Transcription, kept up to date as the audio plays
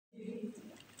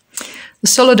the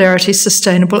Solidarity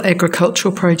Sustainable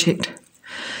Agricultural Project.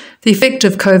 The effect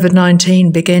of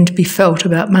COVID-19 began to be felt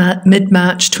about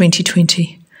mid-March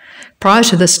 2020. Prior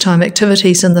to this time,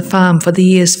 activities in the farm for the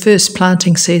year's first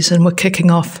planting season were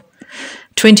kicking off.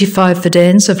 25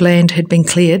 verdans of land had been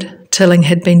cleared, tilling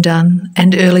had been done,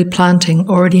 and early planting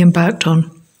already embarked on.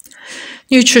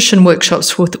 Nutrition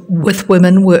workshops with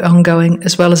women were ongoing,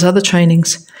 as well as other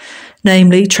trainings,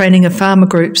 namely training of farmer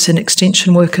groups and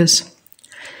extension workers.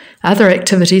 Other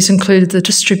activities included the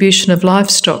distribution of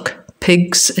livestock,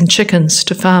 pigs and chickens,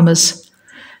 to farmers,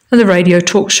 and the radio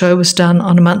talk show was done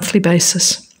on a monthly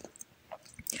basis.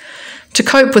 To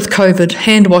cope with COVID,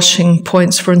 hand washing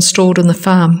points were installed in the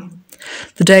farm.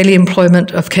 The daily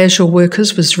employment of casual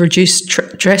workers was reduced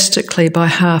drastically by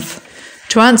half.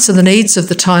 To answer the needs of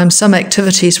the time, some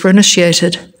activities were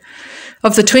initiated.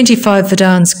 Of the 25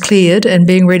 verdans cleared and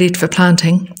being ready for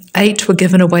planting, 8 were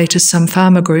given away to some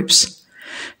farmer groups.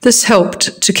 This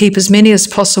helped to keep as many as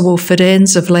possible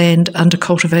verdans of land under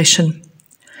cultivation.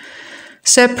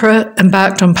 SAPRA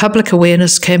embarked on public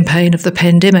awareness campaign of the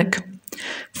pandemic.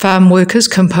 Farm workers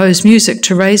composed music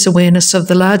to raise awareness of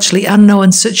the largely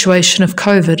unknown situation of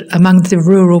COVID among the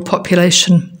rural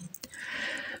population.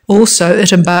 Also,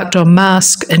 it embarked on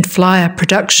mask and flyer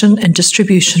production and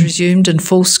distribution resumed in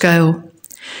full scale.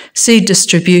 Seed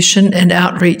distribution and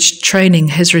outreach training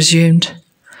has resumed.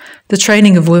 The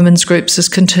training of women's groups is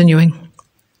continuing.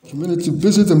 Community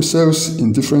busy themselves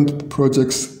in different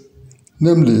projects,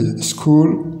 namely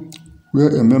school, where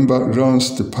a member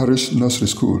runs the parish nursery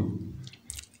school,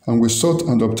 and we sought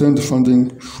and obtained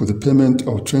funding for the payment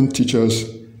of trained teachers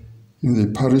in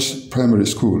the parish primary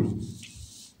school.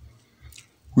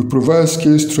 We provide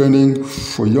skills training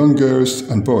for young girls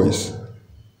and boys.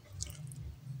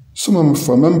 Some of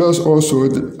our members also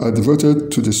are devoted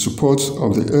to the support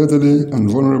of the elderly and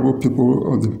vulnerable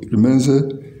people of the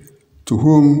Riimenze, to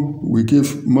whom we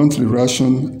give monthly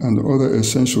ration and other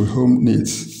essential home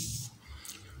needs.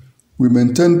 We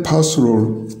maintain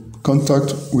pastoral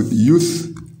contact with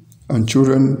youth and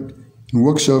children in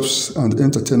workshops and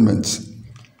entertainments.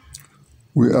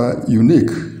 We are unique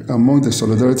among the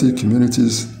Solidarity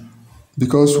communities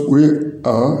because we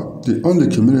are the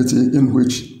only community in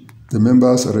which the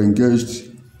members are engaged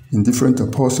in different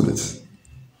apostolates.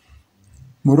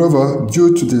 Moreover,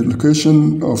 due to the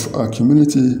location of our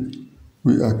community,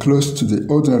 we are close to the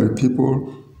ordinary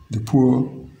people, the poor,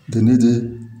 the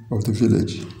needy of the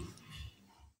village.